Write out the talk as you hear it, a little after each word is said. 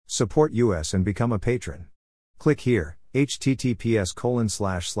Support us and become a patron. Click here,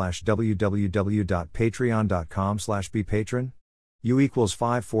 https://www.patreon.com/bepatron. U equals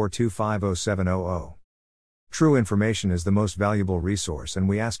 542507000. True information is the most valuable resource and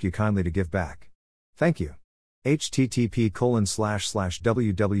we ask you kindly to give back. Thank you.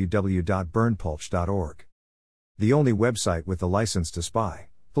 http://www.burnpulch.org. The only website with the license to spy.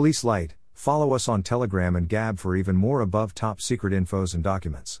 Police Light. Follow us on Telegram and Gab for even more above top secret infos and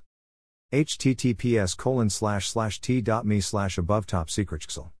documents. https://t.me/above top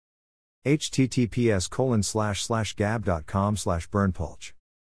secretsxl. https://gab.com/burnpulch.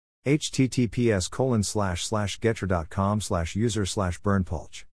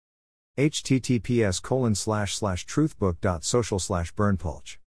 https://getter.com/user/burnpulch.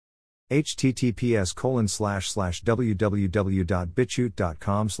 https://truthbook.social/burnpulch.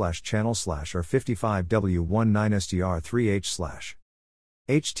 https://www.bitchute.com/channel/r55w19str3h/.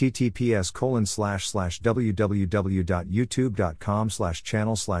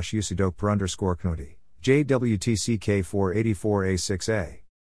 https://www.youtube.com/channel/usidokper_knoti. JWTCK484A6A.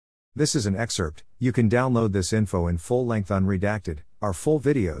 This is an excerpt. You can download this info in full length unredacted, our full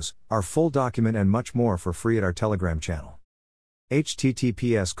videos, our full document and much more for free at our Telegram channel.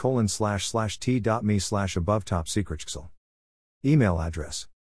 https://t.me/above top secretsxl. Email address.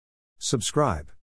 Subscribe.